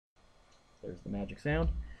There's the magic sound.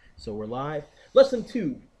 So we're live. Lesson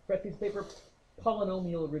 2, correct piece of paper,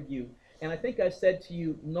 polynomial review. And I think I said to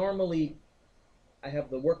you, normally I have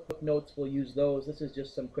the workbook notes, we'll use those. This is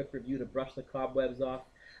just some quick review to brush the cobwebs off.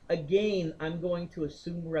 Again, I'm going to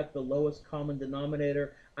assume we're at the lowest common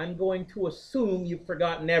denominator. I'm going to assume you've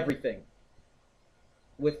forgotten everything,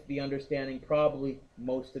 with the understanding probably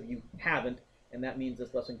most of you haven't, and that means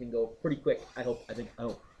this lesson can go pretty quick, I hope.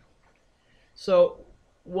 So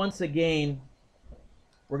once again,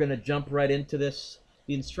 we're going to jump right into this.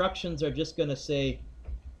 The instructions are just going to say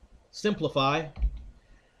simplify.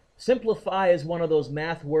 Simplify is one of those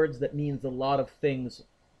math words that means a lot of things.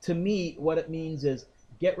 To me, what it means is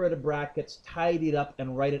get rid of brackets, tidy it up,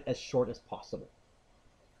 and write it as short as possible.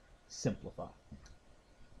 Simplify.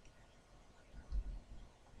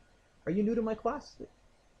 Are you new to my class?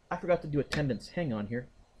 I forgot to do attendance. Hang on here.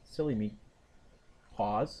 Silly me.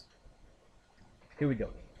 Pause. Here we go.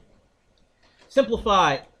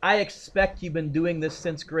 Simplify. I expect you've been doing this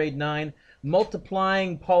since grade 9,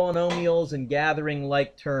 multiplying polynomials and gathering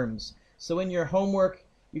like terms. So in your homework,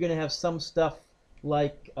 you're going to have some stuff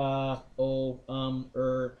like, how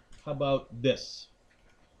about this?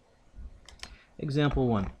 Example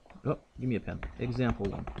 1. Oh, give me a pen. Example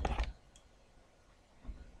 1.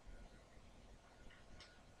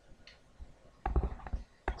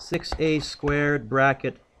 (6a squared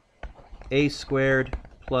bracket a squared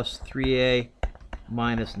plus 3a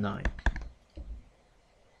minus 9).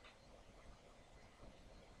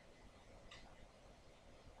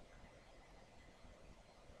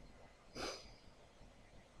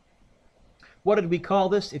 What did we call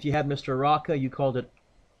this? If you had Mr. Rocca, you called it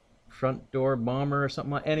front door bomber or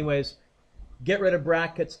something like that. Anyways, get rid of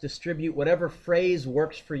brackets, distribute, whatever phrase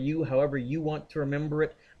works for you, however you want to remember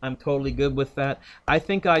it. I'm totally good with that. I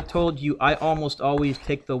think I told you I almost always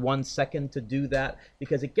take the 1 second to do that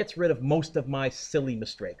because it gets rid of most of my silly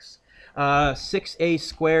mistakes. 6a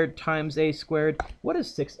squared times a squared. What is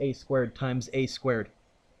 6a squared times a squared?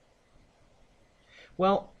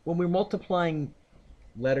 Well, when we're multiplying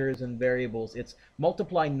letters and variables, it's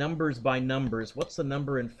multiply numbers by numbers. What's the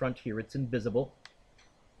number in front here? It's invisible.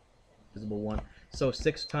 Visible 1. So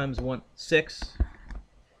 6 times 1, 6.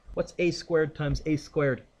 What's a squared times a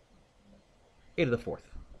squared? A to the 4th.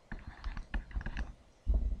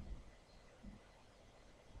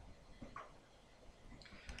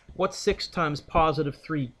 What's 6 times positive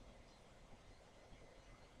 3?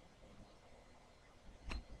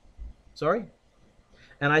 Sorry?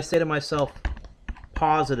 And I say to myself,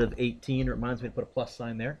 positive 18. It reminds me to put a plus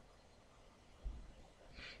sign there.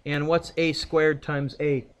 And what's a squared times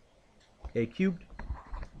a? A cubed.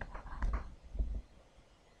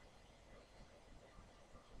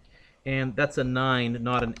 And that's a 9,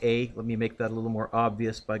 not an a. Let me make that a little more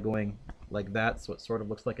obvious by going like that, so it sort of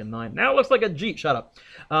looks like a 9. Now it looks like a G. Shut up.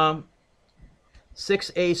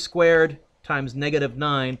 6a squared times negative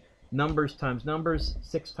 9. Numbers times numbers.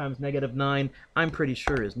 6 times negative 9, I'm pretty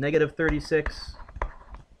sure is negative 36.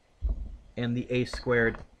 And the a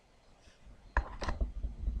squared.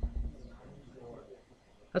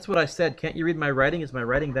 That's what I said. Can't you read my writing? Is my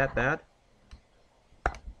writing that bad?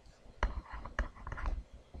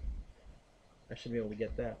 I should be able to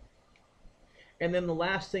get that. And then the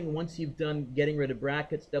last thing, once you've done getting rid of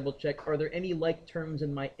brackets, double check, are there any like terms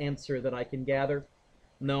in my answer that I can gather?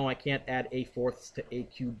 No, I can't add a fourths to a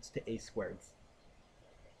cubes to a squareds.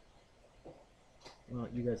 Well,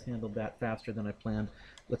 you guys handled that faster than I planned.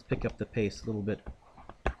 Let's pick up the pace a little bit.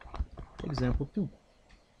 Example 2.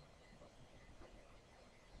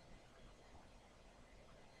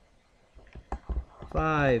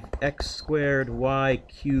 Five x squared y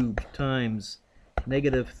cubed times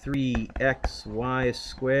negative 3xy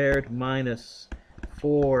squared minus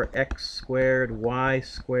 4x squared y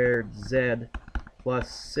squared z plus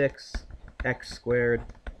 6x squared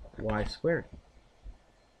y squared.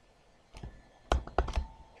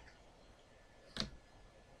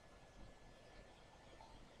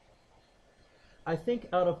 I think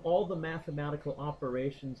out of all the mathematical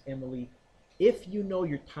operations, Emily, if you know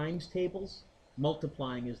your times tables,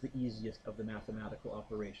 multiplying is the easiest of the mathematical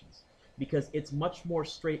operations because it's much more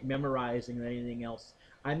straight memorizing than anything else.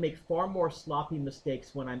 I make far more sloppy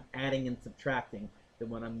mistakes when I'm adding and subtracting than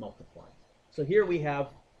when I'm multiplying. So here we have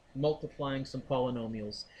multiplying some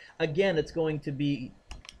polynomials. Again, it's going to be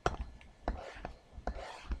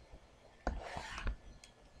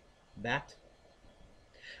that.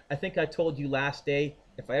 I think I told you last day,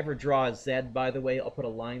 if I ever draw a Z, by the way, I'll put a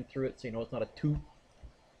line through it so you know it's not a 2.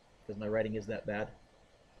 Because my writing is that bad.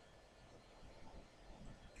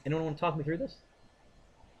 Anyone want to talk me through this?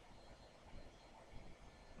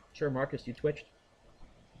 Sure, Marcus, you twitched.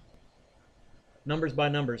 numbers by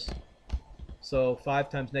numbers. So 5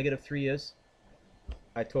 times negative 3 is,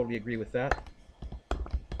 I totally agree with that.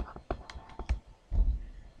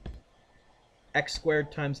 X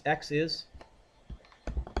squared times x is,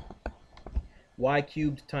 y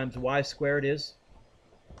cubed times y squared is,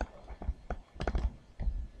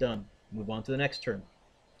 done. Move on to the next term.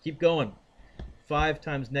 Keep going. 5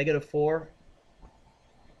 times negative 4,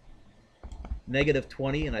 negative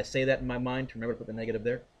 20, and I say that in my mind to remember to put the negative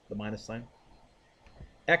there, the minus sign.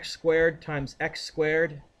 X squared times x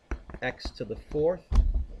squared, x to the 4th.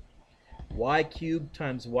 Y cubed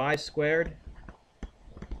times y squared,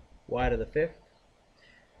 y to the 5th.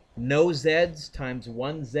 No z's times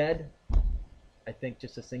 1z, I think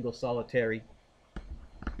just a single solitary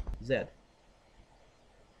z.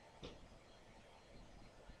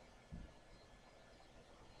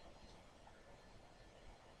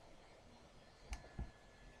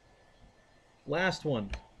 Last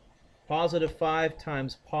one, positive 5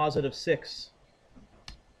 times positive 6,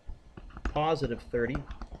 positive 30.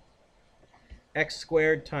 X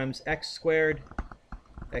squared times x squared,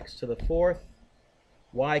 x to the 4th.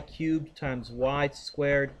 Y cubed times y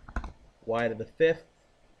squared, y to the 5th.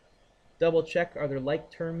 Double check, are there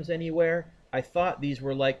like terms anywhere? I thought these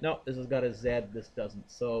were like, no, this has got a z, this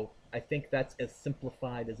doesn't. So I think that's as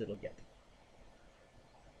simplified as it'll get.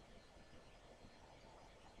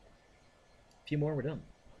 A few more, we're done.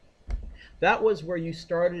 That was where you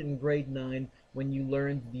started in grade 9 when you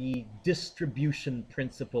learned the distribution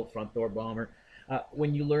principle, front door bomber,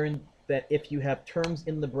 when you learned that if you have terms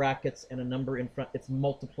in the brackets and a number in front, it's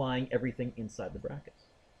multiplying everything inside the brackets.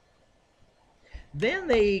 Then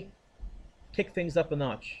they kick things up a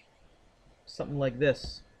notch, something like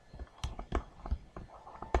this.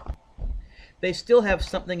 They still have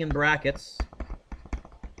something in brackets,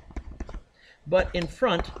 but in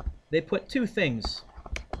front they put two things.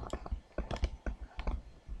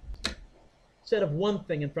 Instead of one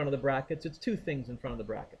thing in front of the brackets, it's two things in front of the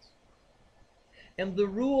brackets. And the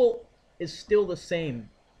rule is still the same,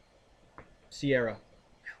 Sierra.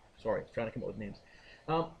 Sorry, trying to come up with names.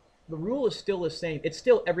 The rule is still the same. It's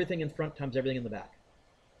still everything in front times everything in the back.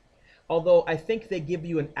 Although I think they give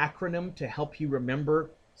you an acronym to help you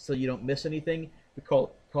remember so you don't miss anything. We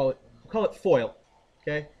call it FOIL,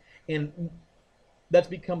 okay? And that's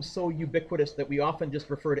become so ubiquitous that we often just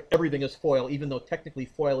refer to everything as FOIL, even though technically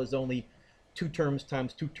FOIL is only 2 terms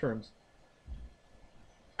times 2 terms.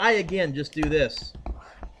 I, again, just do this.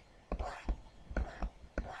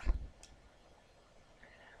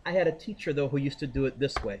 I had a teacher, though, who used to do it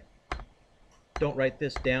this way. Don't write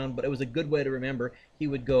this down, but it was a good way to remember. He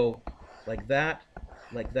would go like that,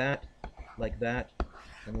 like that, like that,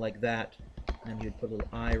 and like that. And he would put a little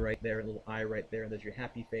I right there, a little I right there, and there's your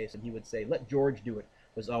happy face. And he would say, let George do it,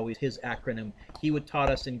 was always his acronym. He would taught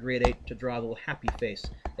us in grade 8 to draw a little happy face.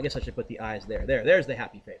 I guess I should put the eyes there. There's the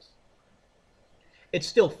happy face. It's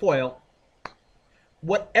still FOIL.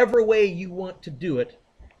 Whatever way you want to do it,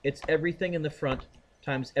 it's everything in the front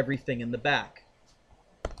times everything in the back.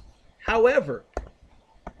 However,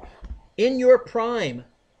 in your prime,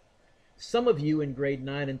 some of you in grade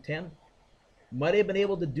 9 and 10 might have been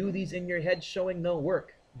able to do these in your head showing no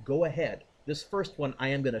work. Go ahead. This first one, I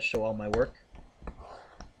am going to show all my work.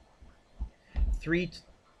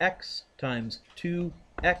 3x times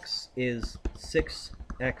 2x is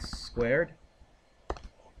 6x squared.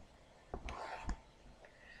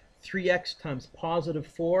 3x times positive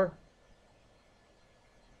 4.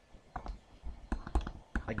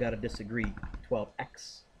 I gotta disagree.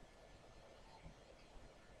 12x.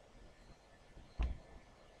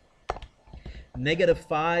 Negative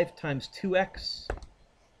 5 times 2x.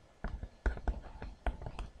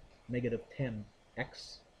 Negative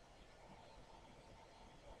 10x.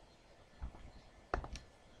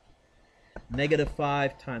 Negative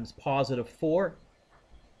 5 times positive 4.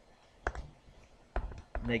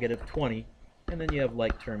 Negative 20. And then you have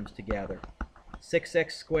like terms together.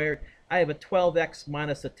 6x squared. I have a 12x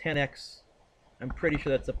minus a 10x. I'm pretty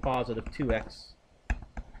sure that's a positive 2x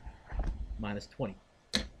minus 20.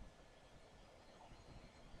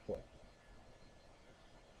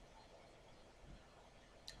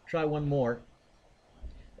 Try one more.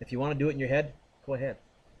 If you want to do it in your head, go ahead.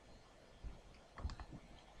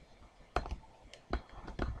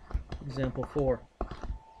 Example 4.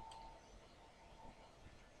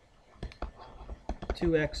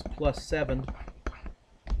 2x plus 7.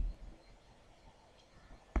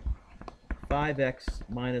 5x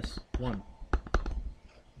minus 1.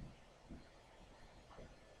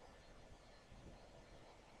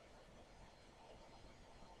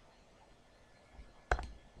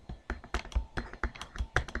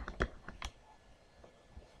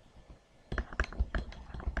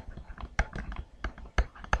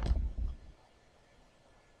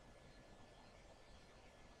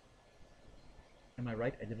 I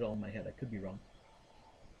right? I did it all in my head. I could be wrong.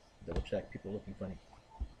 Double check. People are looking funny.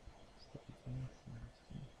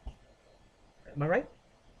 Am I right?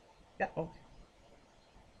 Yeah. Oh.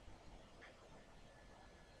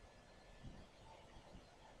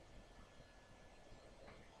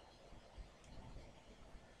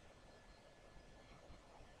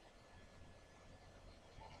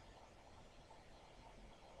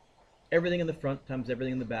 Everything in the front times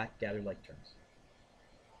everything in the back, gather like terms.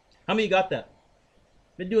 How many got that?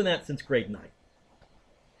 Been doing that since grade 9.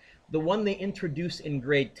 The one they introduce in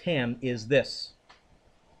grade 10 is this.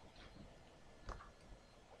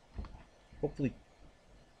 Hopefully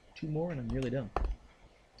 2 more and I'm nearly done.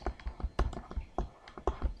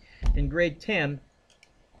 In grade 10,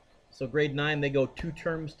 so grade 9 they go 2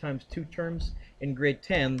 terms times 2 terms. In grade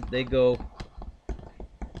 10 they go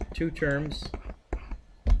 2 terms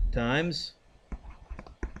times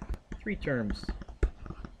 3 terms.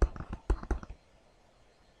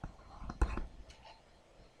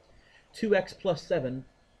 (2x plus 7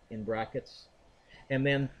 in brackets, and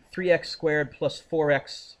then 3x squared plus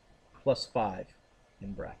 4x plus 5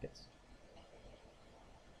 in brackets.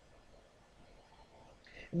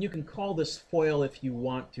 And you can call this FOIL if you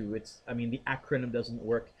want to. I mean, the acronym doesn't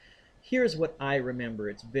work. Here's what I remember.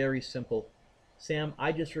 It's very simple. Sam,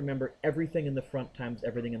 I just remember everything in the front times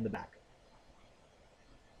everything in the back.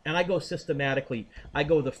 And I go systematically. I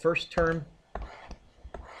go the first term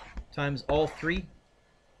times all 3.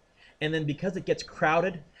 And then because it gets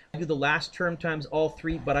crowded, I do the last term times all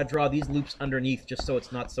 3, but I draw these loops underneath just so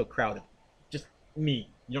it's not so crowded. Just me.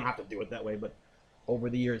 You don't have to do it that way, but over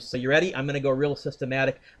the years. So you ready? I'm going to go real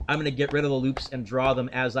systematic. I'm going to get rid of the loops and draw them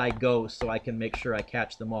as I go so I can make sure I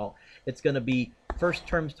catch them all. It's going to be first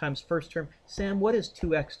terms times first term. Sam, what is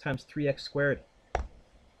 2x times 3x squared?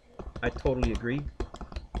 I totally agree.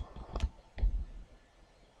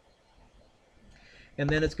 And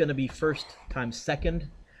then it's going to be first times second.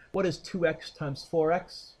 What is 2x times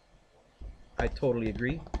 4x? I totally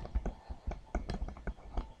agree.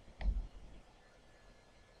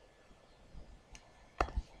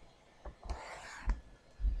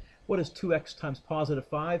 What is 2x times positive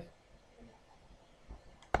 5?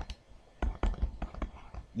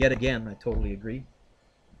 Yet again, I totally agree.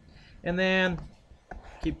 And then,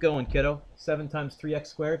 keep going, kiddo. 7 times 3x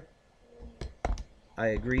squared? I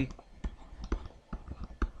agree.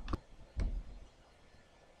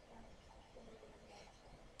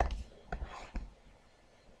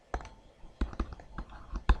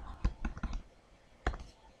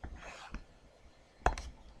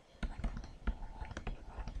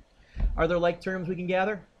 Are there like terms we can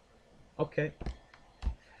gather? Okay.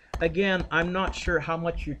 Again, I'm not sure how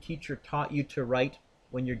much your teacher taught you to write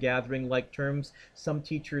when you're gathering like terms. Some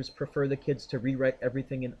teachers prefer the kids to rewrite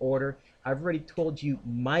everything in order. I've already told you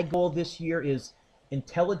my goal this year is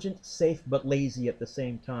intelligent, safe, but lazy at the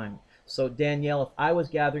same time. So Danielle, if I was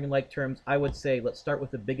gathering like terms, I would say, let's start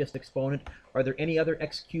with the biggest exponent. Are there any other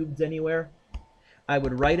x cubeds anywhere? I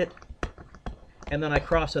would write it, and then I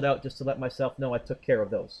cross it out just to let myself know I took care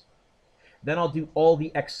of those. Then I'll do all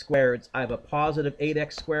the x squareds. I have a positive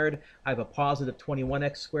 8x squared. I have a positive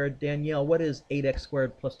 21x squared. Danielle, what is 8x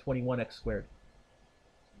squared plus 21x squared?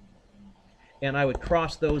 And I would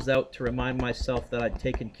cross those out to remind myself that I'd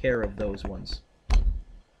taken care of those ones.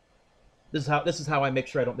 This is how I make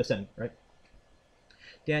sure I don't miss any, right?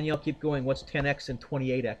 Danielle, keep going. What's 10x and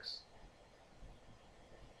 28x?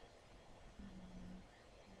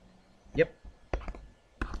 Yep.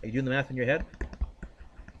 Are you doing the math in your head?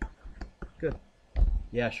 Good.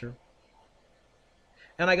 Yeah, sure.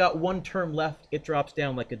 And I got one term left. It drops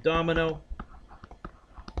down like a domino.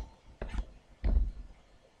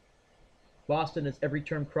 Boston is every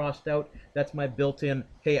term crossed out. That's my built-in,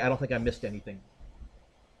 hey, I don't think I missed anything.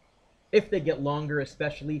 If they get longer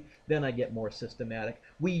especially, then I get more systematic.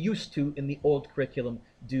 We used to, in the old curriculum,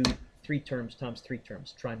 do 3 terms times 3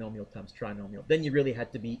 terms, trinomial times trinomial. Then you really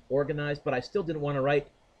had to be organized, but I still didn't want to write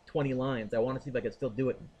 20 lines. I wanted to see if I could still do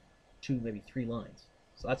it in 2, maybe 3 lines.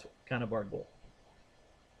 So that's kind of our goal.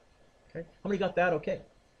 Okay, how many got that? Okay.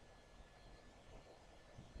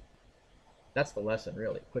 That's the lesson,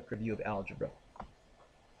 really. Quick review of algebra.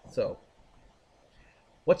 So,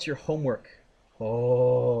 what's your homework?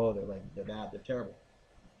 Oh, they're bad, they're terrible.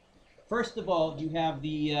 First of all, you have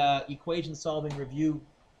the equation solving review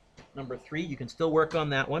number 3. You can still work on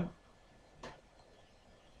that one.